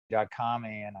moderatormarknaymik.com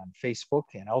and on Facebook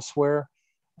and elsewhere.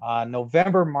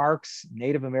 November marks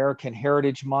Native American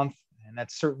Heritage Month, and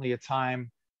that's certainly a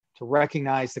time to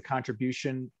recognize the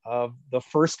contribution of the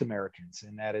first Americans,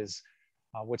 and that is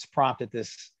what's prompted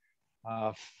this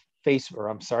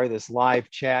this live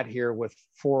chat here with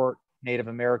 4 Native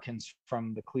Americans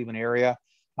from the Cleveland area.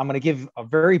 I'm going to give a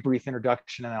very brief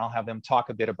introduction, and I'll have them talk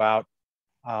a bit about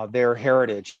their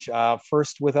heritage.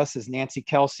 First with us is Nancy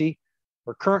Kelsey.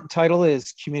 Her current title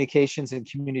is Communications and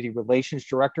Community Relations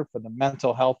Director for the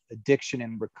Mental Health, Addiction,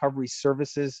 and Recovery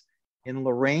Services in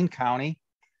Lorain County.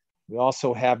 We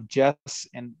also have Jess,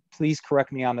 and please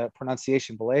correct me on the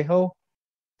pronunciation, Vellajo.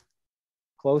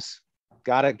 Close?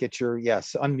 Got it? Get your,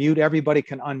 yes, unmute. Everybody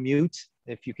can unmute.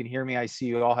 If you can hear me, I see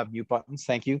you all have mute buttons.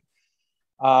 Thank you.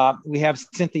 We have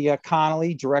Cynthia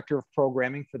Connolly, Director of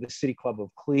Programming for the City Club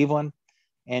of Cleveland,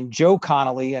 and Joe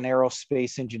Connolly, an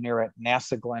aerospace engineer at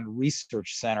NASA Glenn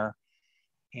Research Center.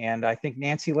 And I think,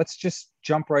 Nancy, let's just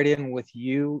jump right in with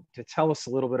you to tell us a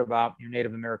little bit about your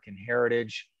Native American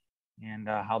heritage and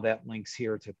how that links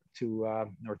here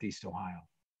to Northeast Ohio.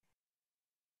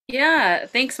 Yeah,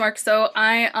 thanks, Mark. So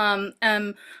I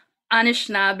am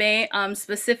Anishinaabe,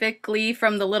 specifically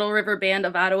from the Little River Band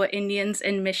of Ottawa Indians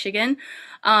in Michigan.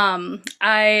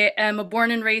 I am a born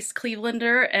and raised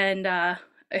Clevelander, and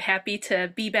happy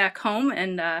to be back home,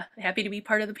 and happy to be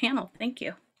part of the panel. Thank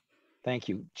you. Thank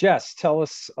you. Jess, tell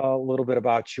us a little bit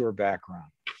about your background.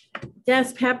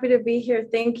 Yes, happy to be here.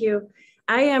 Thank you.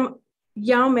 I am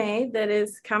Yaume, that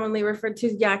is commonly referred to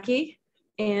as Yaqui.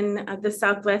 In the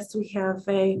Southwest, we have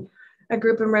a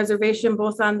group and reservation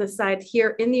both on the side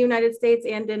here in the United States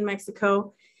and in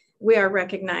Mexico. We are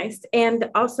recognized. And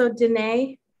also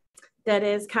Dene, that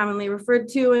is commonly referred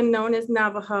to and known as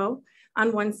Navajo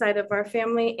on one side of our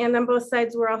family. And on both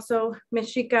sides, we're also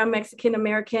Mexica, Mexican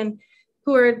American,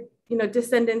 who are,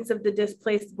 descendants of the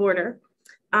displaced border.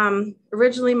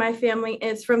 Originally, my family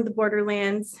is from the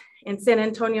borderlands in San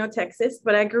Antonio, Texas,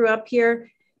 but I grew up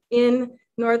here in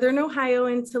Northern Ohio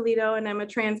in Toledo, and I'm a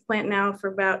transplant now for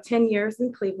about 10 years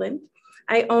in Cleveland.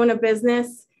 I own a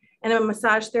business and I'm a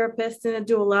massage therapist and a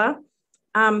doula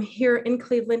here in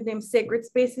Cleveland named Sacred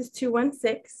Spaces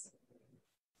 216.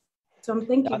 So I'm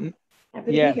thinking.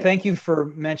 Yeah, thank you for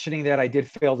mentioning that. I did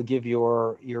fail to give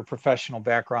your professional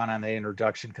background on the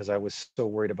introduction because I was so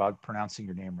worried about pronouncing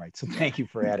your name right. So thank you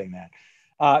for adding that.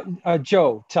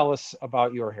 Joe, tell us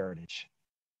about your heritage.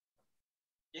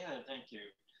 Yeah, thank you.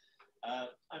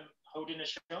 I'm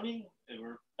Haudenosaunee.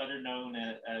 We're better known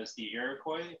as the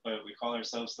Iroquois, but we call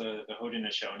ourselves the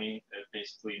Haudenosaunee. It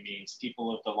basically means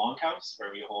people of the Longhouse,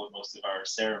 where we hold most of our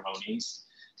ceremonies.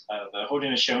 The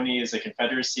Haudenosaunee is a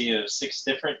confederacy of 6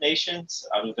 different nations.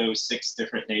 Out of those 6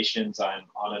 different nations, I'm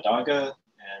Onondaga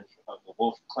and of the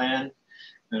Wolf Clan.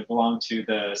 And I belong to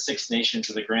the 6 Nations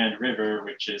of the Grand River,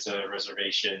 which is a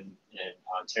reservation in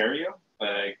Ontario. But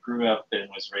I grew up and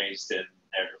was raised in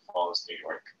Niagara Falls, New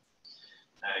York.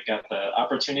 I got the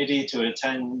opportunity to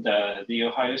attend the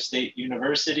Ohio State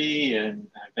University, and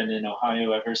I've been in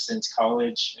Ohio ever since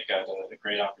college. I got a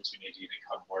great opportunity to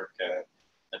come work at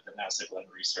the NASA Glenn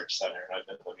Research Center. I've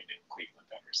been living in Cleveland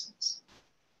ever since.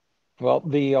 Well,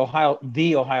 the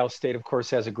Ohio State, of course,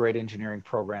 has a great engineering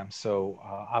program. So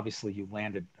obviously you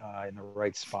landed in the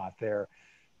right spot there.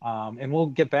 And we'll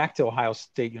get back to Ohio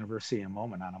State University in a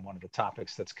moment on one of the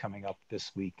topics that's coming up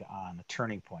this week on the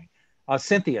Turning Point.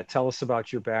 Cynthia, tell us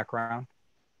about your background.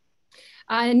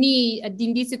 Ni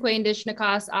Dindisakwe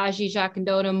Indishnakas Aji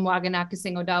Jakandonum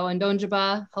Waganakasingodawa and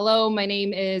Donjaba. Hello, my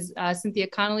name is Cynthia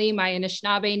Connolly. My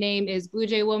Anishinaabe name is Blue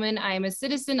Jay Woman. I am a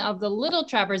citizen of the Little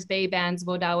Traverse Bay Bands of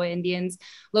Odawa Indians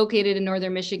located in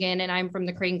northern Michigan, and I'm from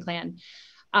the Crane Clan.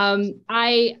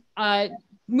 I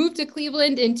moved to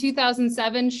Cleveland in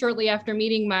 2007, shortly after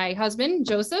meeting my husband,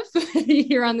 Joseph,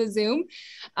 here on the Zoom,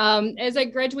 as I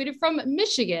graduated from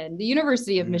Michigan, the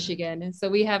University of Michigan. So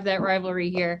we have that rivalry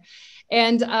here.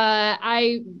 And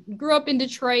I grew up in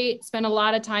Detroit, spent a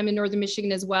lot of time in northern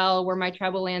Michigan as well, where my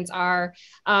tribal lands are.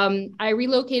 I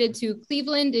relocated to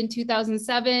Cleveland in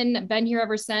 2007, been here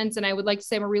ever since, and I would like to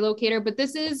say I'm a relocator, but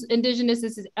this is indigenous,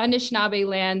 this is Anishinaabe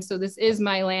land, so this is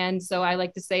my land. So I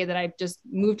like to say that I've just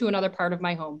moved to another part of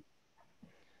my home.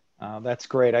 That's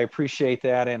great. I appreciate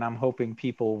that, and I'm hoping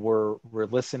people were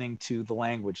listening to the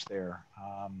language there.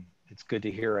 It's good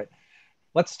to hear it.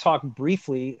 Let's talk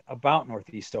briefly about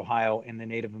Northeast Ohio and the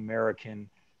Native American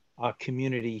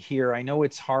community here. I know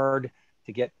it's hard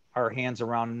to get our hands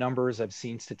around numbers. I've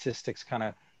seen statistics kind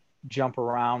of jump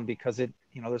around because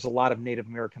there's a lot of Native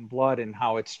American blood, and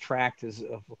how it's tracked is,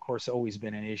 of course, always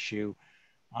been an issue.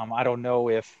 I don't know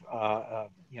if,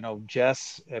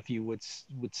 Jess, if you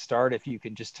would start, if you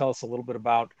can just tell us a little bit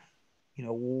about,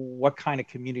 what kind of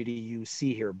community you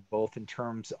see here, both in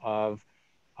terms of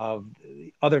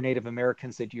other Native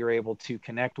Americans that you're able to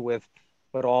connect with,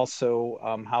 but also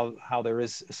how there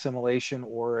is assimilation,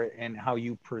 and how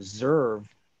you preserve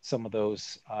some of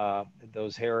those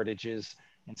heritages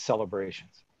and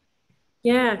celebrations.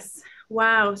 Yes.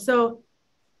 Wow. So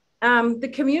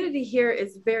the community here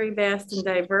is very vast and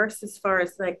diverse as far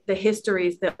as like the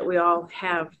histories that we all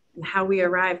have and how we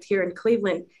arrived here in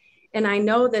Cleveland. And I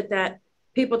know that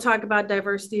people talk about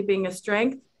diversity being a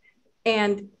strength.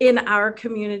 And in our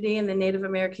community, in the Native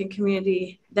American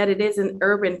community, that it is an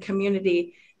urban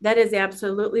community, that is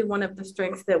absolutely one of the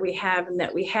strengths that we have, and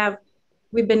that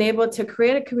we've been able to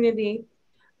create a community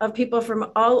of people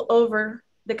from all over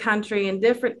the country in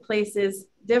different places,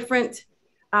 different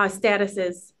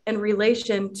statuses in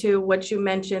relation to what you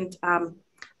mentioned,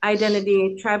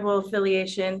 identity, tribal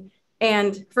affiliation.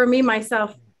 And for me,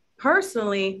 myself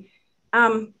personally,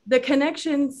 the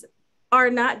connections are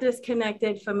not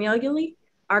disconnected familially.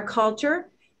 Our culture,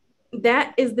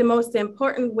 that is the most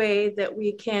important way that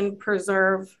we can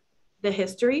preserve the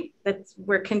history that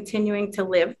we're continuing to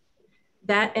live,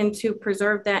 that and to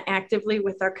preserve that actively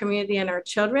with our community and our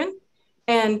children.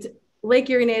 And Lake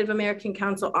Erie Native American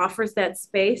Council offers that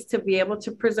space to be able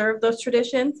to preserve those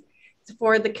traditions,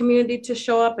 for the community to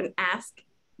show up and ask,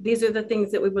 these are the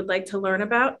things that we would like to learn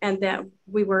about, and that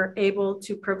we were able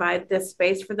to provide this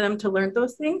space for them to learn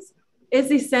those things is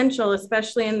essential,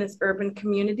 especially in this urban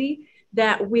community,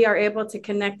 that we are able to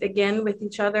connect again with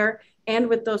each other and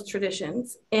with those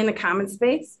traditions in a common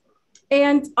space.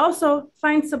 And also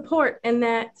find support in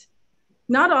that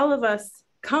not all of us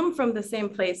come from the same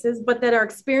places, but that our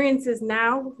experiences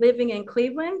now living in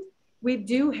Cleveland, we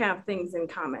do have things in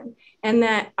common, and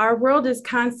that our world is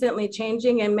constantly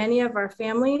changing, and many of our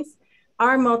families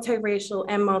are multiracial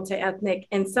and multi-ethnic.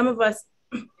 And some of us,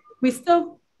 we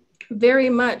still very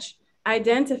much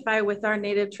identify with our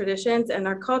Native traditions and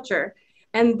our culture.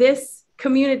 And this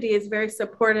community is very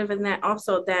supportive in that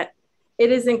also, that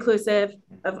it is inclusive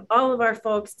of all of our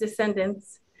folks'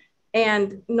 descendants.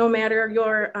 And no matter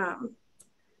your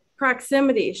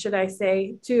proximity, should I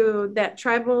say, to that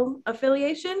tribal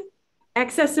affiliation,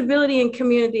 accessibility and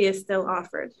community is still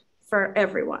offered for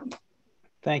everyone.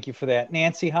 Thank you for that.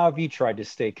 Nancy, how have you tried to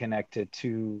stay connected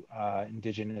to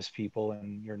Indigenous people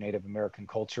and your Native American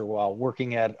culture while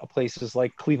working at places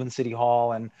like Cleveland City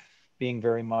Hall and being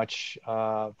very much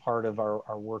part of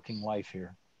our working life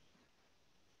here?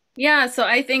 Yeah, so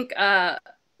I think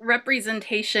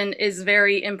representation is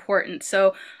very important.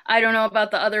 So I don't know about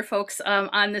the other folks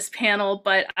on this panel,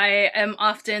 but I am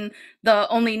often the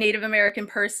only Native American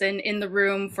person in the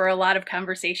room for a lot of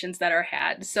conversations that are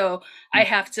had. So I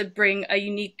have to bring a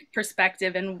unique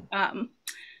perspective, and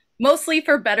mostly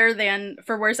for better than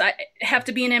for worse, I have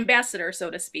to be an ambassador, so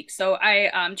to speak. So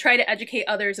I try to educate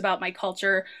others about my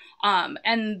culture,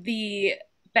 and the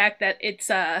fact that it's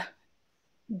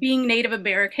being Native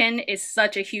American is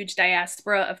such a huge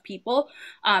diaspora of people,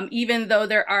 even though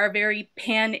there are very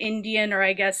pan-Indian, or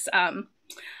I guess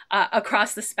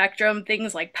across the spectrum,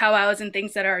 things like powwows and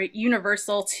things that are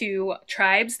universal to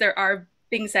tribes. There are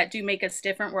things that do make us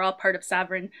different. We're all part of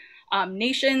sovereign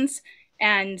nations.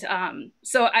 And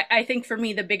so I think for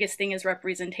me, the biggest thing is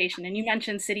representation. And you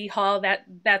mentioned City Hall.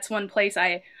 That's one place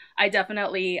I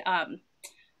definitely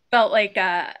felt like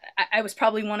I was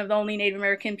probably one of the only Native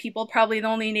American people, probably the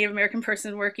only Native American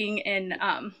person working in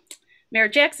Mayor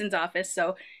Jackson's office.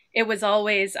 So it was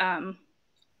always, I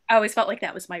always felt like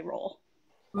that was my role.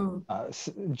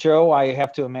 Joe, I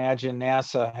have to imagine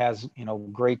NASA has,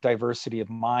 great diversity of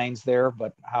minds there,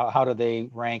 but how do they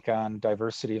rank on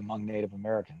diversity among Native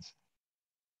Americans?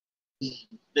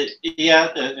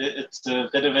 Yeah, it's a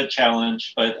bit of a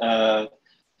challenge, but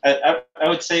I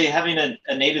would say having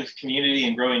a Native community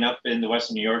and growing up in the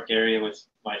Western New York area with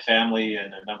my family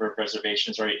and a number of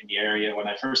reservations right in the area. When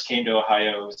I first came to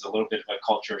Ohio, it was a little bit of a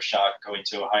culture shock going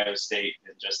to Ohio State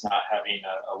and just not having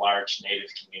a large Native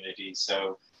community.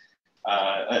 So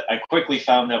I quickly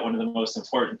found that one of the most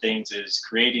important things is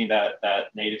creating that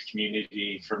Native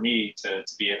community for me to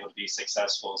be able to be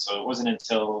successful. So it wasn't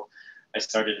until I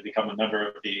started to become a member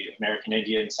of the American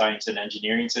Indian Science and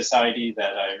Engineering Society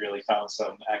that I really found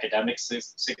some academic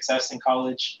success in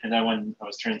college. And then when I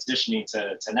was transitioning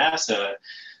to NASA,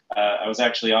 I was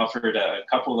actually offered a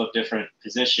couple of different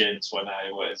positions when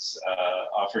I was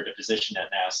offered a position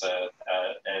at NASA.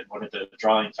 And one of the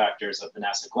drawing factors of the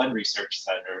NASA Glenn Research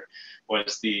Center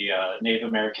was the Native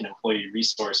American Employee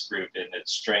Resource Group and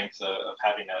its strength of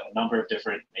having a number of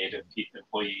different Native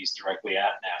employees directly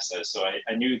at NASA. So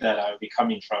I knew that I would be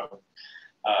coming from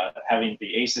having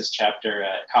the ACES chapter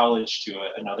at college to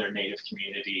another Native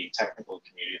community, technical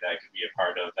community that I could be a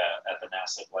part of at the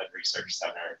NASA Glenn Research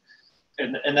Center.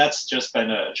 And that's just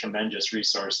been a tremendous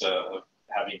resource of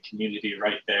having community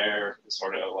right there,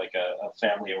 sort of like a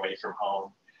family away from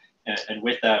home. And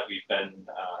with that, we've been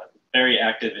very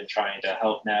active in trying to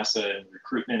help NASA in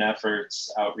recruitment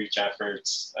efforts, outreach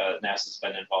efforts. NASA's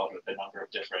been involved with a number of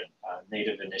different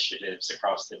Native initiatives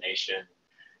across the nation.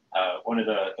 One of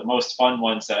the most fun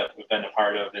ones that we've been a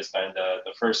part of has been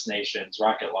the First Nations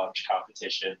rocket launch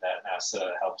competition that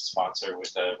NASA helped sponsor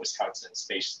with the Wisconsin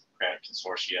Space Grant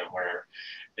Consortium, where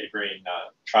they bring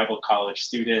tribal college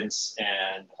students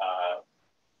and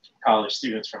college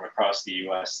students from across the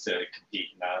US to compete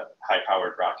in a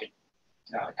high-powered rocket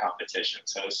competition.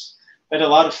 So it's been a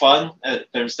lot of fun.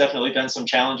 There's definitely been some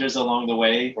challenges along the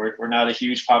way. We're not a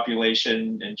huge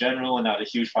population in general and not a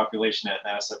huge population at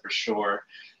NASA for sure.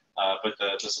 But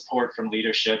the support from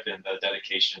leadership and the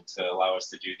dedication to allow us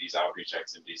to do these outreach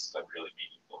activities has been really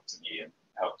meaningful to me and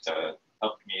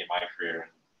helped me in my career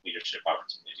and leadership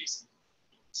opportunities.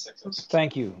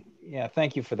 Thank you. Yeah,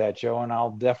 thank you for that, Joe. And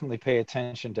I'll definitely pay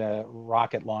attention to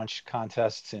rocket launch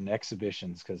contests and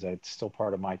exhibitions because it's still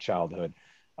part of my childhood.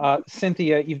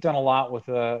 Cynthia, you've done a lot with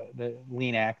the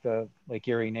LENAC, the Lake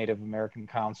Erie Native American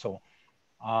Council.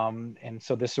 And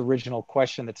so this original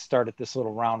question that started this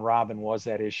little round robin was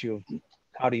that issue of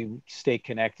how do you stay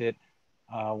connected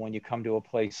when you come to a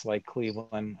place like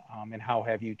Cleveland, and how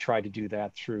have you tried to do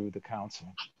that through the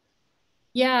council?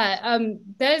 Yeah,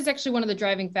 that is actually one of the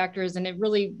driving factors, and it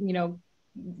really,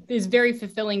 is very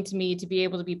fulfilling to me to be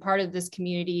able to be part of this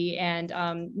community and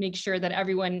make sure that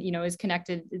everyone, is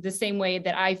connected the same way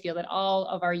that I feel that all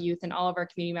of our youth and all of our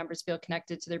community members feel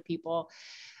connected to their people.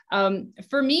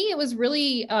 For me, it was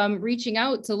really reaching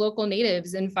out to local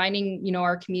natives and finding,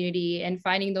 our community and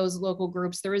finding those local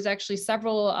groups. There was actually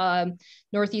several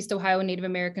Northeast Ohio Native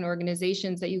American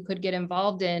organizations that you could get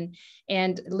involved in.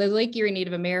 And the Lake Erie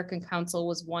Native American Council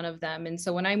was one of them. And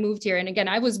so when I moved here, and again,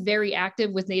 I was very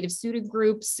active with Native student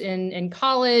groups in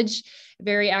college,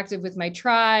 very active with my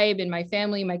tribe and my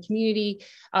family, my community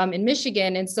in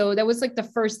Michigan. And so that was like the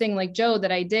first thing, like Joe,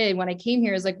 that I did when I came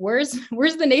here is like, where's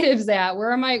the natives at?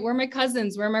 Where are my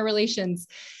cousins? Where are my relations?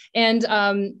 And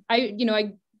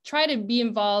I try to be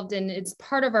involved, and it's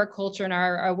part of our culture, and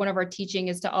our one of our teaching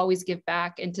is to always give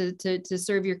back and to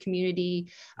serve your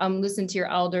community, listen to your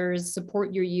elders,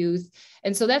 support your youth.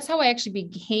 And so that's how I actually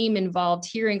became involved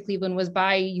here in Cleveland, was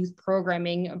by youth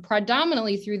programming,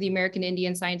 predominantly through the American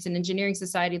Indian Science and Engineering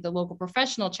Society, the local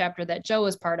professional chapter that Joe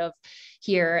is part of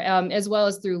here, as well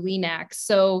as through LENAC.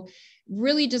 So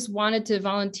really just wanted to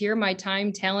volunteer my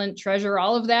time, talent, treasure,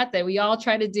 all of that we all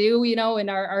try to do, in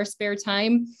our spare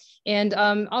time. And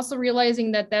also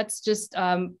realizing that that's just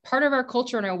part of our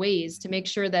culture and our ways to make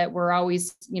sure that we're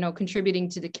always, contributing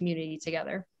to the community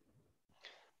together.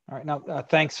 All right, now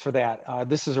thanks for that.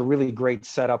 This is a really great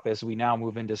setup as we now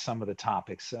move into some of the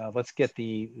topics. Let's get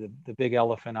the big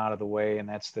elephant out of the way, and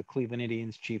that's the Cleveland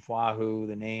Indians, Chief Wahoo,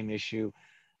 the name issue.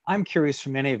 I'm curious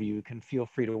from any of you, can feel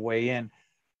free to weigh in.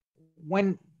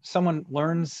 When someone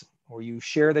learns or you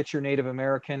share that you're Native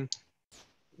American,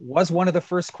 was one of the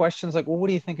first questions like, well, what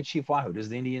do you think of Chief Wahoo? Does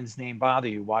the Indian's name bother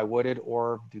you? Why would it?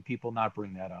 Or do people not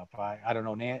bring that up? I don't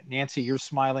know. Nancy, you're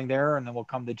smiling there, and then we'll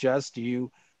come to Jess. Do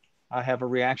you have a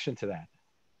reaction to that?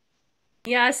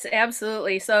 Yes,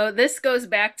 absolutely. So this goes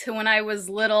back to when I was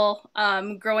little,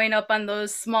 growing up on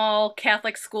those small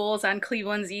Catholic schools on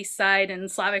Cleveland's east side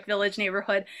and Slavic Village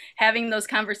neighborhood, having those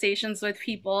conversations with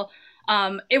people.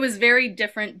 It was very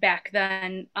different back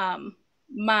then,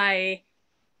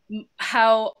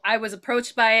 how I was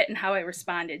approached by it and how I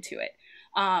responded to it.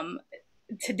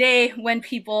 Today, when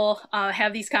people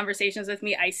have these conversations with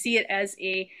me, I see it as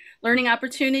a learning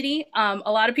opportunity. A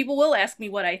lot of people will ask me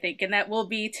what I think, and that will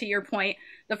be, to your point,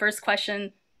 the first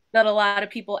question that a lot of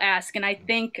people ask. And I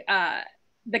think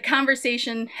the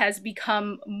conversation has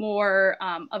become more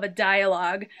of a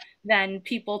dialogue than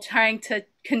people trying to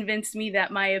convince me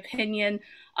that my opinion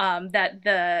that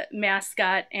the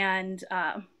mascot and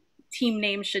team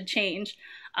name should change.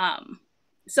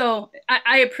 So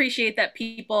I appreciate that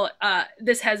people,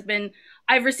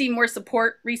 I've received more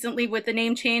support recently with the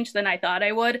name change than I thought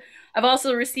I would. I've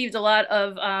also received a lot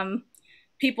of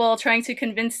people trying to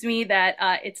convince me that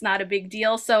it's not a big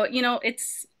deal. So,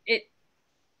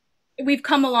 we've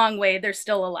come a long way. There's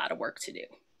still a lot of work to do.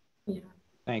 Yeah.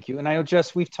 Thank you. And I know,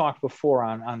 Jess, we've talked before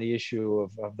on the issue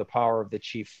of the power of the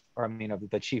chief, or I mean, of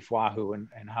the chief Wahoo,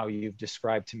 and how you've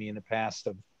described to me in the past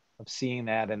of seeing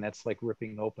that, and that's like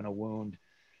ripping open a wound.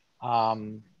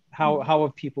 How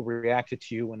have people reacted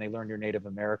to you when they learn you're Native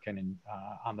American and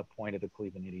on the point of the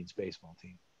Cleveland Indians baseball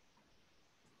team?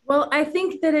 Well, I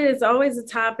think that it is always a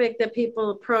topic that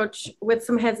people approach with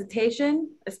some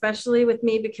hesitation, especially with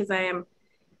me, because I am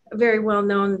very well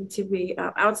known to be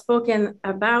outspoken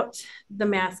about the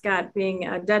mascot being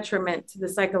a detriment to the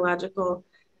psychological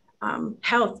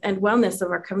health and wellness of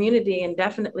our community, and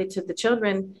definitely to the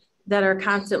children that are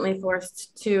constantly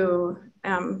forced to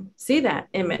see that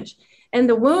image. And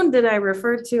the wound that I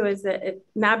refer to is that it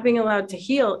not being allowed to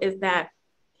heal is that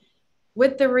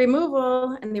with the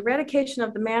removal and the eradication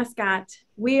of the mascot,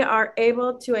 we are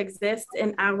able to exist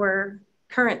in our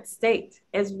current state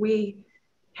as we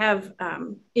have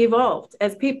evolved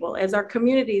as people, as our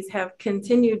communities have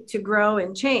continued to grow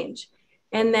and change.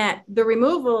 And that the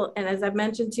removal, and as I've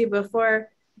mentioned to you before,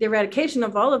 the eradication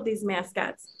of all of these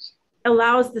mascots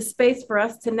allows the space for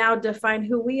us to now define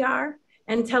who we are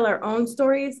and tell our own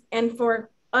stories, and for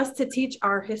us to teach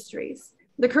our histories,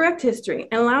 the correct history,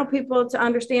 and allow people to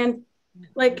understand,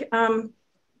 like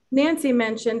Nancy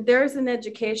mentioned, there's an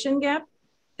education gap.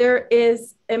 There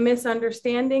is a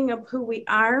misunderstanding of who we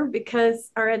are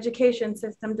because our education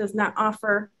system does not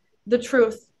offer the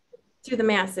truth to the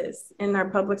masses, and our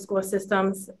public school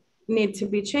systems need to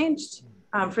be changed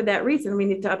for that reason. We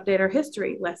need to update our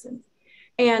history lessons.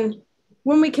 And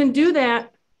when we can do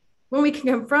that, when we can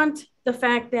confront the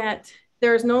fact that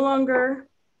there's no longer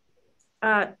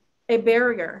a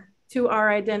barrier to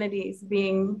our identities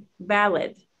being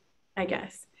valid, I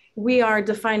guess, we are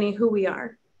defining who we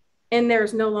are. And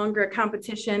there's no longer a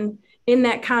competition in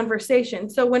that conversation.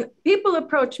 So when people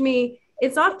approach me,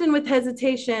 it's often with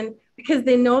hesitation because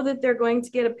they know that they're going to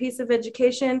get a piece of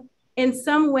education in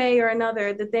some way or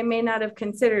another that they may not have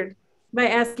considered by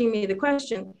asking me the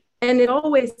question. And it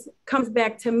always comes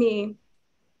back to me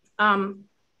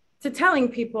to telling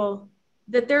people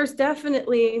that there's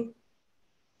definitely,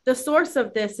 the source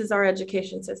of this is our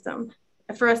education system.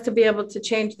 For us to be able to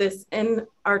change this in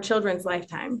our children's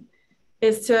lifetime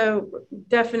is to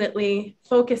definitely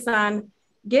focus on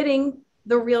getting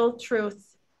the real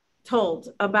truth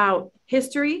told about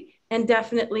history, and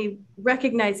definitely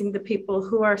recognizing the people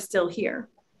who are still here.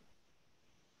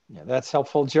 Yeah, that's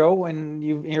helpful, Joe. And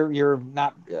you're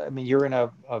not, I mean, you're in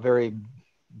a very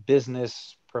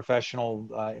business professional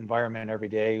environment every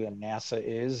day, and NASA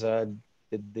is.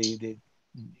 Did the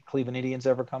Cleveland Indians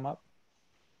ever come up?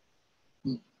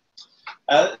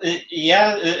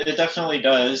 Yeah, it definitely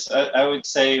does. I would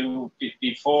say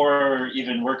before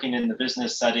even working in the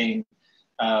business setting,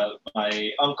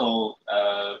 my uncle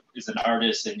is an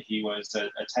artist, and he was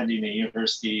attending the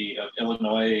University of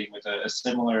Illinois with a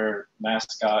similar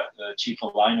mascot, the Chief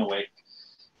Wake.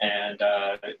 And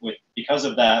because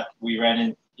of that, he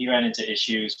ran into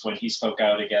issues when he spoke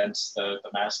out against the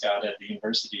mascot at the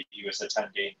university he was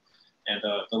attending. And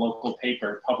the local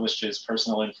paper published his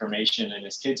personal information and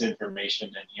his kids' information,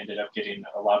 and he ended up getting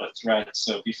a lot of threats.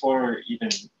 So before even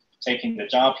taking the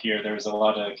job here, there was a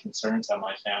lot of concerns on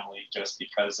my family just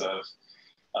because of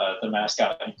the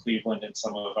mascot in Cleveland and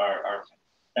some of our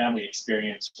family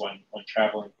experience when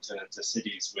traveling to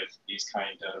cities with these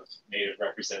kind of Native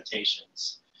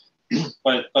representations.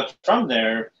 But from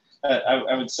there,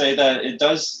 I would say that it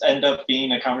does end up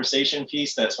being a conversation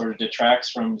piece that sort of detracts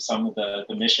from some of the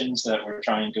missions that we're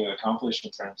trying to accomplish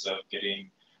in terms of getting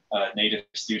Native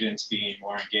students being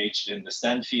more engaged in the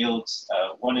STEM fields.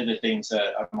 One of the things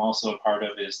that I'm also a part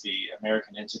of is the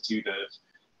American Institute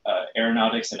of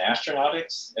Aeronautics and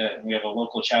Astronautics. We have a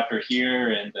local chapter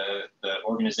here, and the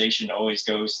organization always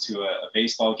goes to a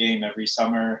baseball game every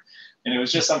summer. And it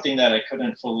was just something that I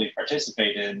couldn't fully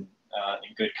participate in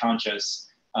good conscience.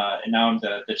 And now I'm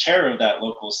the chair of that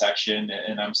local section,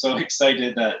 and I'm so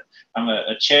excited that I'm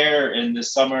a chair, and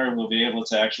this summer we'll be able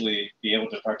to actually be able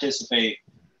to participate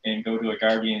and go to a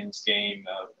Guardians game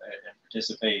and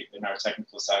participate in our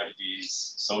technical side of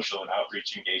these social and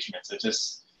outreach engagements. It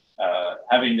just,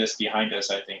 having this behind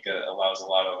us, I think allows a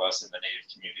lot of us in the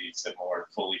Native communities to more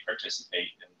fully participate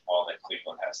in all that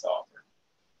Cleveland has to offer.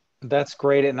 That's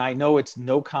great. And I know it's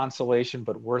no consolation,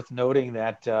 but worth noting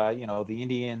that, the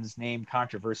Indians name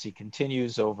controversy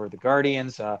continues over the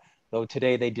Guardians, though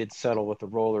today they did settle with the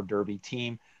roller derby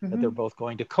team that they're both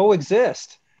going to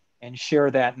coexist and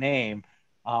share that name.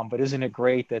 But isn't it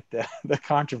great that the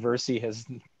controversy has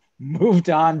moved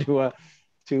on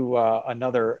to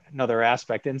another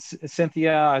aspect? And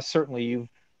Cynthia, certainly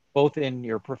both in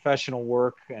your professional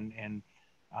work and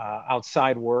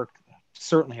outside work,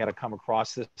 certainly had to come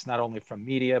across this, not only from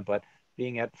media, but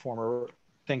being at former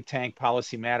think tank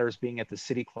Policy Matters, being at the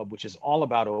City Club, which is all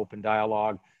about open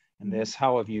dialogue and this.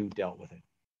 How have you dealt with it?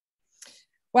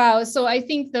 Wow. So I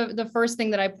think the first thing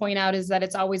that I point out is that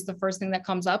it's always the first thing that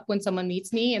comes up when someone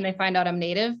meets me and they find out I'm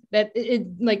Native, that it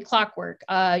like clockwork.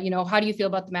 How do you feel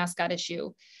about the mascot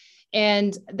issue?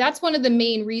 And that's one of the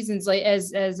main reasons, like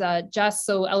as Jess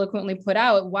so eloquently put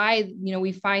out, why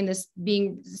we find this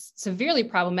being severely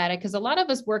problematic, because a lot of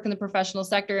us work in the professional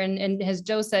sector, and as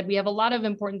Joe said, we have a lot of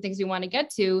important things we want to get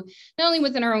to, not only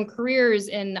within our own careers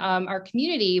and our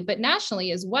community, but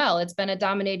nationally as well. It's been a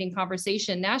dominating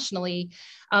conversation nationally,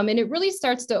 and it really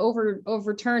starts to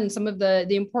overturn some of the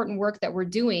important work that we're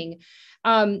doing.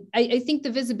 I think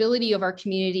the visibility of our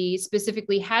community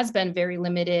specifically has been very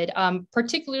limited,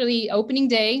 particularly opening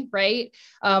day, right?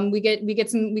 We get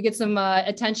some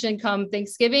attention come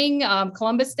Thanksgiving,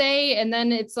 Columbus Day, and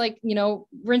then it's like,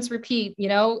 rinse, repeat,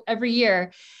 every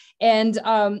year. And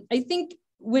I think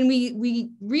when we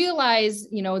realize,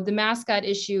 the mascot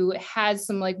issue has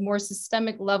some like more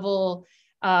systemic level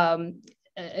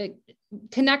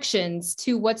connections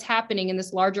to what's happening in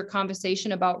this larger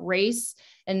conversation about race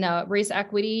and race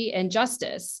equity and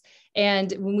justice.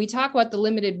 And when we talk about the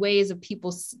limited ways of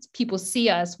people see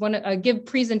us, want to give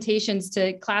presentations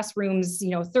to classrooms,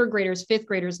 third graders, fifth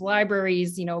graders,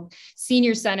 libraries,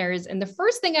 senior centers. And the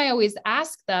first thing I always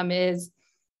ask them is,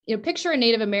 picture a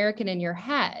Native American in your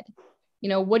head.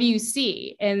 What do you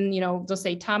see? And, they'll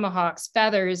say tomahawks,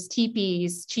 feathers,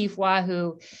 teepees, Chief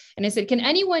Wahoo. And I said, can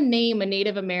anyone name a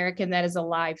Native American that is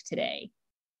alive today?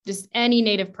 Just any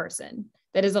Native person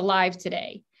that is alive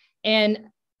today. And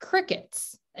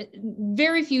crickets.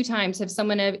 Very few times have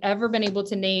someone ever been able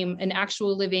to name an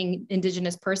actual living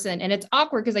Indigenous person. And it's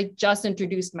awkward because I just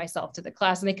introduced myself to the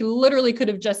class and they could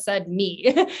have just said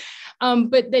me.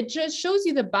 But that just shows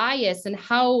you the bias and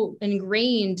how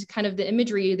ingrained kind of the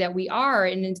imagery that we are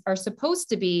and are supposed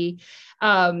to be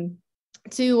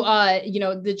to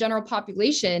the general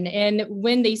population. And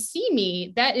when they see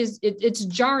me, it's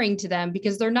jarring to them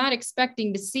because they're not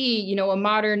expecting to see, a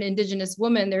modern Indigenous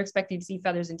woman. They're expecting to see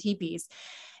feathers and teepees.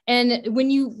 And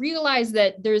when you realize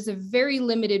that there's a very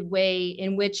limited way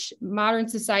in which modern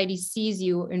society sees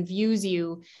you and views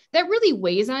you, that really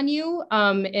weighs on you.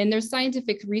 And there's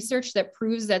scientific research that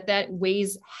proves that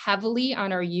weighs heavily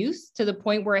on our youth to the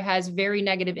point where it has very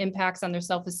negative impacts on their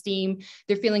self-esteem,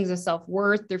 their feelings of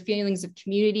self-worth, their feelings of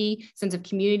community, sense of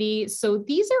community. So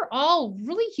these are all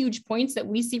really huge points that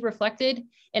we see reflected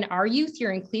in our youth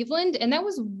here in Cleveland. And that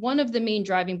was one of the main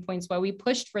driving points why we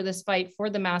pushed for this fight for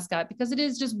the mascot, because it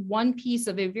is just one piece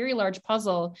of a very large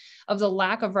puzzle of the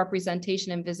lack of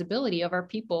representation and visibility of our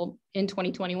people in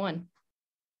 2021.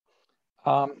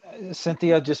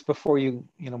 Cynthia, just before we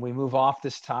move off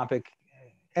this topic,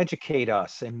 educate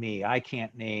us and me. I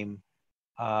can't name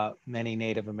many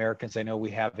Native Americans. I know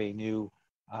we have a new,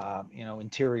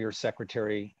 Interior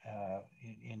Secretary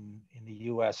in the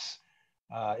U.S.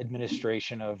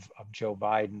 Administration of Joe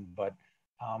Biden, but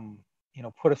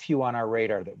put a few on our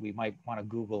radar that we might want to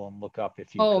Google and look up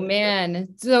if you could. Man.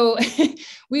 So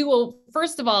we will,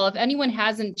 first of all, if anyone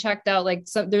hasn't checked out,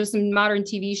 there's some modern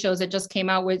TV shows that just came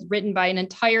out written by an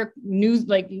entire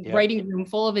writing room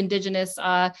full of Indigenous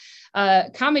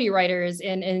comedy writers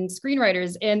and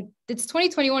screenwriters. And it's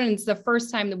 2021 and it's the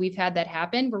first time that we've had that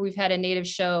happen, where we've had a Native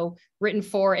show written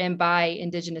for and by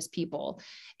Indigenous people.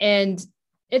 And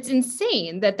it's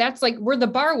insane that's like where the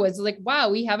bar was, like, wow,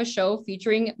 we have a show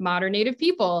featuring modern Native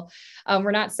people.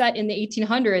 We're not set in the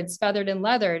 1800s, feathered and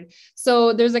leathered.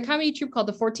 So there's a comedy troupe called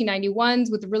the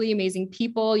 1491s with really amazing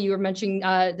people. You were mentioning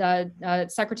the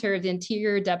Secretary of the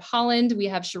Interior, Deb Haaland. We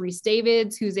have Sharice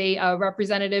Davids, who's a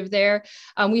representative there.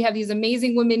 We have these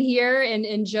amazing women here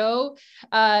and Joe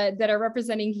that are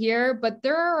representing here. But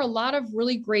there are a lot of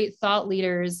really great thought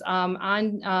leaders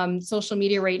on social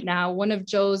media right now. One of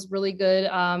Joe's really good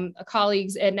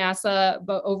colleagues at NASA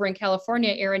over in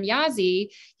California, Aaron Yazzie,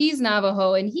 he's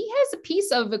Navajo, and he has a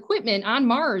piece of equipment on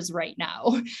Mars right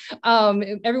now.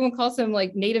 Everyone calls him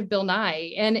like Native Bill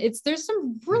Nye. And there's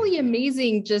some really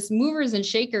amazing just movers and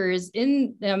shakers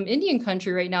in Indian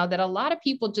country right now that a lot of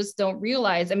people just don't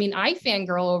realize. I mean, I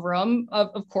fangirl over them,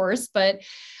 of course, but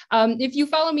if you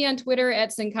follow me on Twitter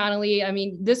at Sin Connolly, I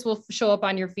mean, this will show up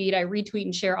on your feed. I retweet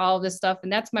and share all of this stuff.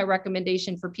 And that's my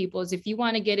recommendation for people is if you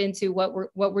want to get into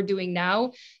what we're doing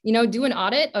now, do an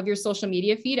audit of your social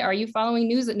media feed. Are you following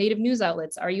Native news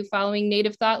outlets? Are you following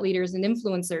Native thought leaders and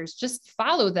influencers? Just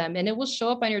follow them and it will show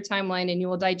up on your timeline and you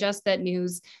will digest that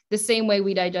news the same way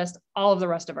we digest all of the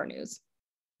rest of our news.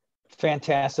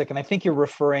 Fantastic. And I think you're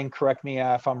referring, correct me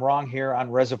if I'm wrong here, on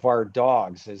Reservoir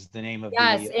Dogs is the name of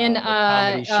Yes, the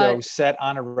comedy show set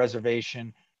on a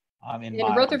reservation in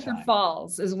Rutherford time.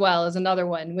 Falls as well as another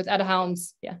one with Ed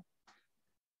Helms. Yeah.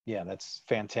 Yeah, that's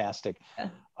fantastic. Yeah.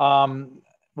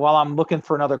 While I'm looking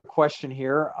for another question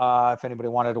here, if anybody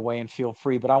wanted to weigh in, feel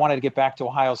free. But I wanted to get back to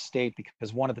Ohio State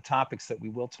because one of the topics that we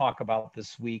will talk about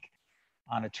this week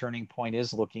on A Turning Point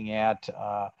is looking at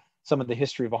some of the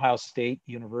history of Ohio State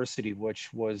University, which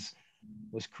was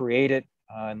created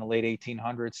in the late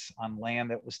 1800s on land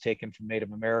that was taken from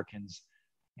Native Americans.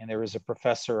 And there is a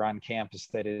professor on campus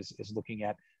that is looking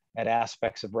at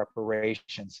aspects of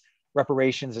reparations.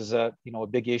 Reparations is a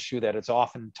big issue that it's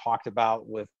often talked about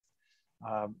with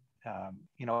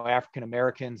African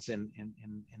Americans in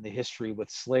the history with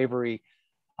slavery.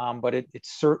 But it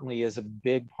certainly is a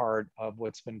big part of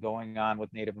what's been going on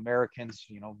with Native Americans.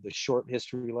 The short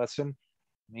history lesson,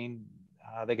 I mean,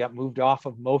 they got moved off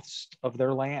of most of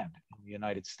their land in the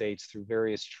United States through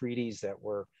various treaties that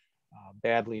were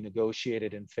badly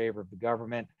negotiated in favor of the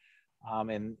government.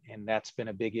 And that's been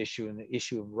a big issue, and the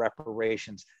issue of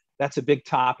reparations. That's a big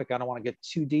topic. I don't want to get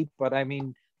too deep, but I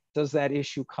mean, does that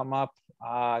issue come up?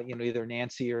 Either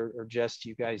Nancy or Jess, do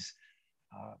you guys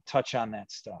touch on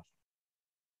that stuff?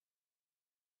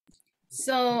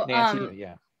 So, Nancy,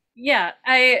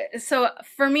 so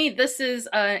for me, this is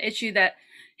an issue that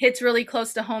hits really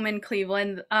close to home in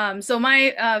Cleveland. So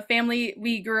my family,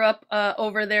 we grew up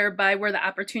over there by where the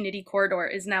Opportunity Corridor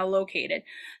is now located.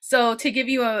 So to give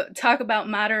you a talk about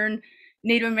modern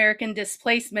Native American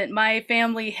displacement, my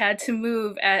family had to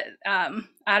move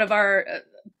out of our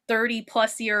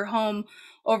 30-plus-year home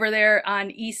over there on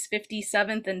East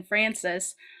 57th and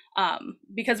Francis.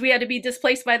 Because we had to be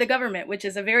displaced by the government, which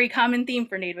is a very common theme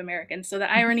for Native Americans. So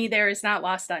the irony there is not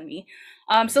lost on me.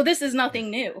 So this is nothing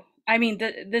new. I mean,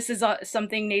 this is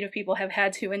something Native people have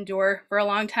had to endure for a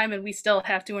long time, and we still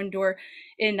have to endure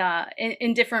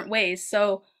in different ways.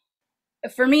 So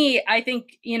for me, I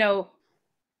think,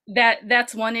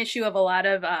 that's one issue of a lot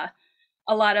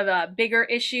of bigger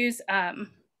issues.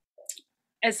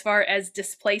 As far as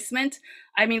displacement,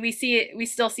 I mean, we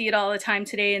still see it all the time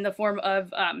today in the form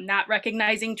of not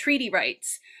recognizing treaty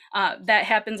rights. That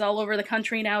happens all over the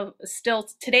country now, still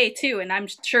today too. And I'm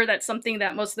sure that's something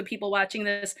that most of the people watching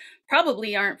this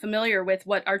probably aren't familiar with,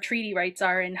 what our treaty rights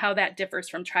are and how that differs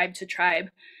from tribe to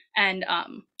tribe. And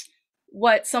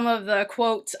what some of the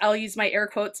quotes, I'll use my air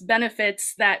quotes,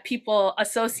 benefits that people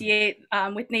associate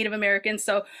with Native Americans.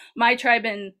 So my tribe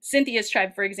and Cynthia's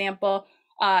tribe, for example,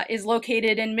 is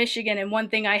located in Michigan. And one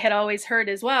thing I had always heard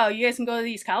is, wow, you guys can go to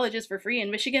these colleges for free in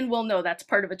Michigan. Well, no, that's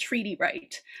part of a treaty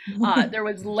right. There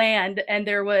was land and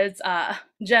there was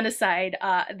genocide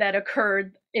that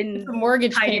occurred in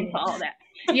mortgage payment. All that.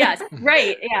 Yes,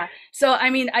 right. Yeah. So,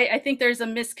 I mean, I think there's a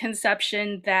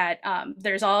misconception that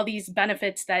there's all these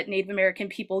benefits that Native American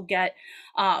people get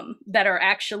that are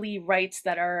actually rights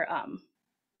that are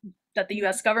that the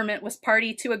U.S. government was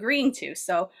party to agreeing to.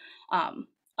 So,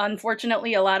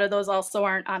 unfortunately, a lot of those also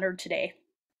aren't honored today.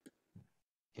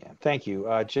 Yeah, thank you.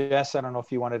 Jess, I don't know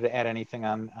if you wanted to add anything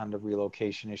on the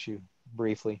relocation issue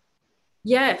briefly.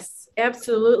 Yes,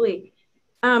 absolutely.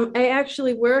 I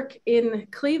actually work in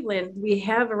Cleveland. We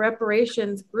have a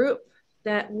reparations group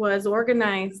that was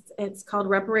organized. It's called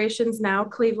Reparations Now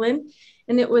Cleveland,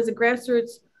 and it was a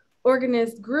grassroots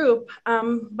organized group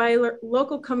by a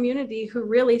local community who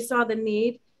really saw the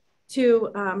need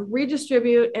to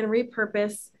redistribute and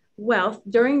repurpose wealth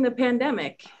during the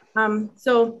pandemic.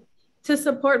 So to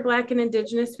support Black and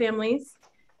Indigenous families,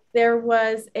 there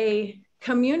was a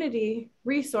community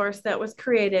resource that was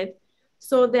created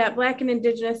so that Black and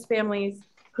Indigenous families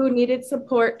who needed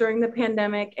support during the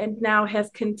pandemic and now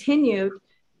has continued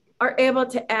are able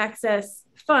to access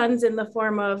funds in the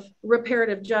form of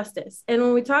reparative justice. And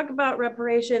when we talk about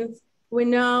reparations, we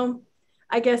know,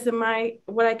 I guess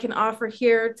what I can offer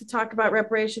here to talk about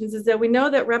reparations is that we know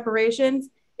that reparations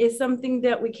is something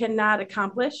that we cannot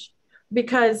accomplish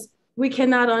because we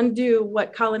cannot undo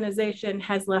what colonization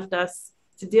has left us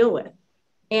to deal with.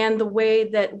 And the way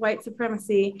that white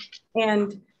supremacy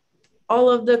and all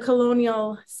of the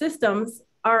colonial systems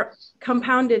are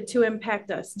compounded to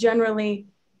impact us, generally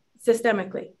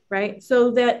systemically, right?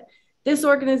 So that this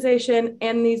organization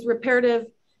and these reparative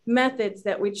methods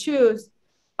that we choose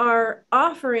are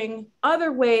offering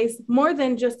other ways more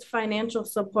than just financial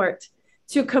support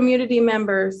to community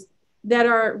members that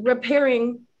are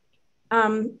repairing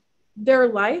their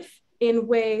life in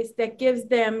ways that gives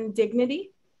them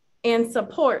dignity and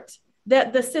support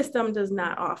that the system does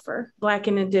not offer Black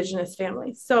and Indigenous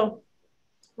families. So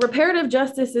reparative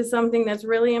justice is something that's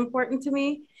really important to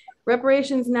me.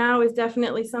 Reparations Now is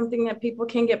definitely something that people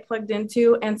can get plugged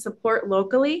into and support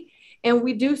locally. And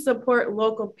we do support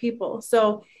local people.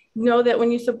 So know that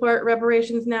when you support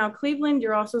Reparations Now Cleveland,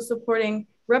 you're also supporting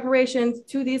reparations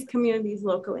to these communities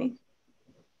locally.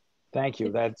 Thank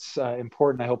you. That's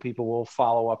important. I hope people will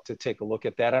follow up to take a look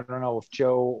at that. I don't know if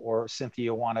Joe or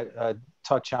Cynthia want to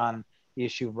touch on the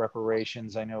issue of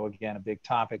reparations. I know, again, a big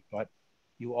topic, but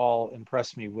you all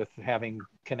impressed me with having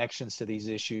connections to these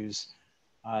issues,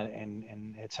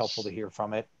 and it's helpful to hear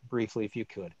from it briefly, if you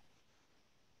could.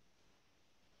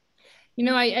 You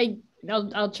know,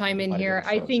 I'll chime in here.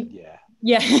 I think,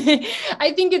 yeah,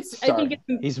 I think it's, Sorry. I think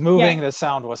it's, he's moving. Yeah. The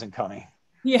sound wasn't coming.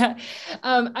 Yeah,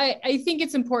 I think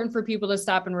it's important for people to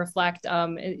stop and reflect,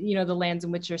 you know, the lands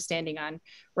in which you're standing on,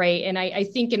 right? And I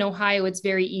think in Ohio, it's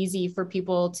very easy for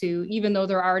people to, even though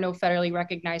there are no federally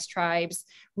recognized tribes,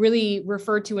 really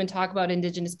refer to and talk about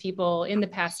Indigenous people in the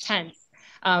past tense.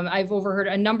 I've overheard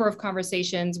a number of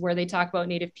conversations where they talk about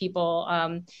Native people,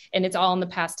 and it's all in the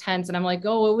past tense. And I'm like,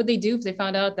 oh, what would they do if they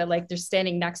found out that like they're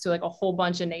standing next to like a whole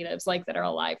bunch of Natives like that are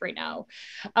alive right now?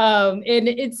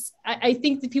 And I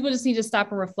think that people just need to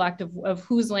stop and reflect of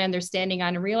whose land they're standing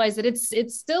on and realize that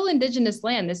it's still Indigenous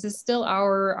land. This is still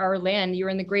our land. You're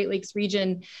in the Great Lakes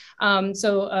region. You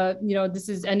know, this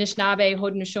is Anishinaabe,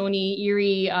 Haudenosaunee,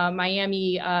 Erie,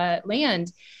 Miami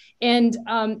land. And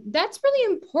that's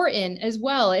really important as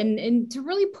well. And to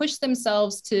really push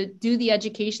themselves to do the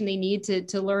education they need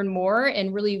to learn more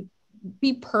and really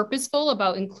be purposeful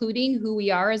about including who we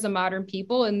are as a modern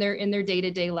people in their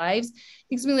day-to-day lives. I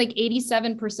think something like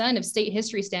 87% of state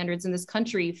history standards in this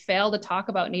country fail to talk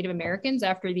about Native Americans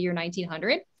after the year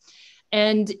 1900.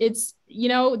 And it's, you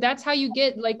know, that's how you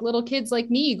get like little kids like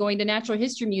me going to natural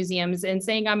history museums and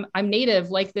saying I'm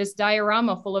Native, like this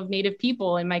diorama full of Native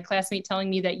people, and my classmate telling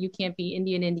me that you can't be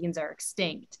Indian, Indians are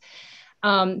extinct.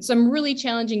 So I'm really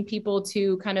challenging people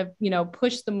to kind of, you know,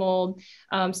 push the mold,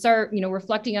 start, you know,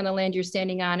 reflecting on the land you're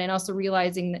standing on, and also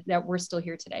realizing that we're still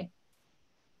here today.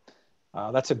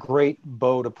 That's a great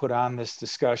bow to put on this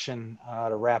discussion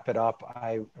to wrap it up.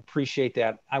 I appreciate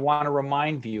that. I want to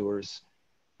remind viewers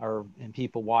and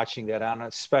people watching that on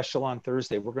a special on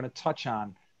Thursday, we're going to touch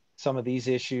on some of these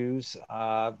issues,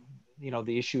 you know,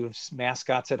 the issue of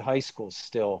mascots at high schools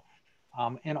still,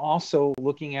 and also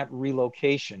looking at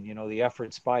relocation, you know, the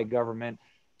efforts by government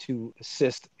to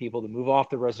assist people to move off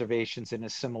the reservations and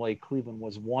assimilate. Cleveland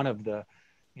was one of the,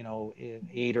 you know,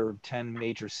 8 or 10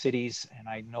 major cities. And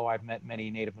I know I've met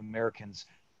many Native Americans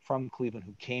from Cleveland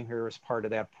who came here as part of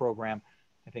that program.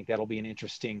 I think that'll be an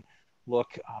interesting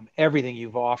look. Everything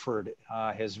you've offered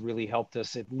has really helped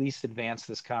us at least advance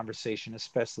this conversation,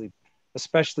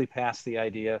 especially past the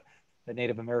idea that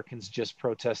Native Americans just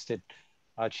protested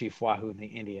Chief Wahoo and the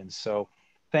Indians. So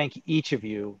thank each of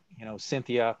you, you know,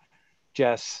 Cynthia,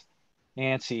 Jess,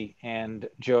 Nancy, and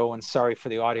Joe, and sorry for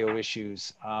the audio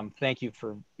issues. Thank you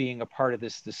for being a part of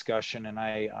this discussion. And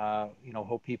I, you know,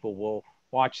 hope people will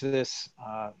watch this,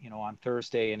 you know, on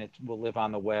Thursday, and it will live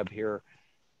on the web here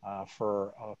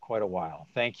for quite a while.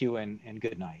 Thank you, and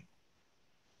good night.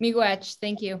 Miigwech,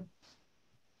 thank you.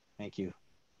 Thank you.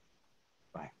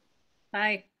 Bye.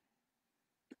 Bye.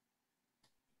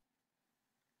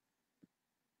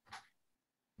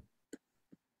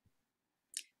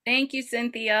 Thank you,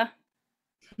 Cynthia.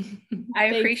 I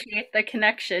appreciate the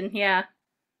connection. Yeah.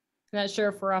 Not sure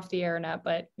if we're off the air or not,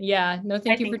 but yeah, no,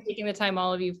 thank you for taking the time,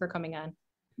 all of you, for coming on.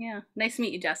 Yeah. Nice to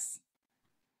meet you, Jess.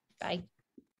 Bye.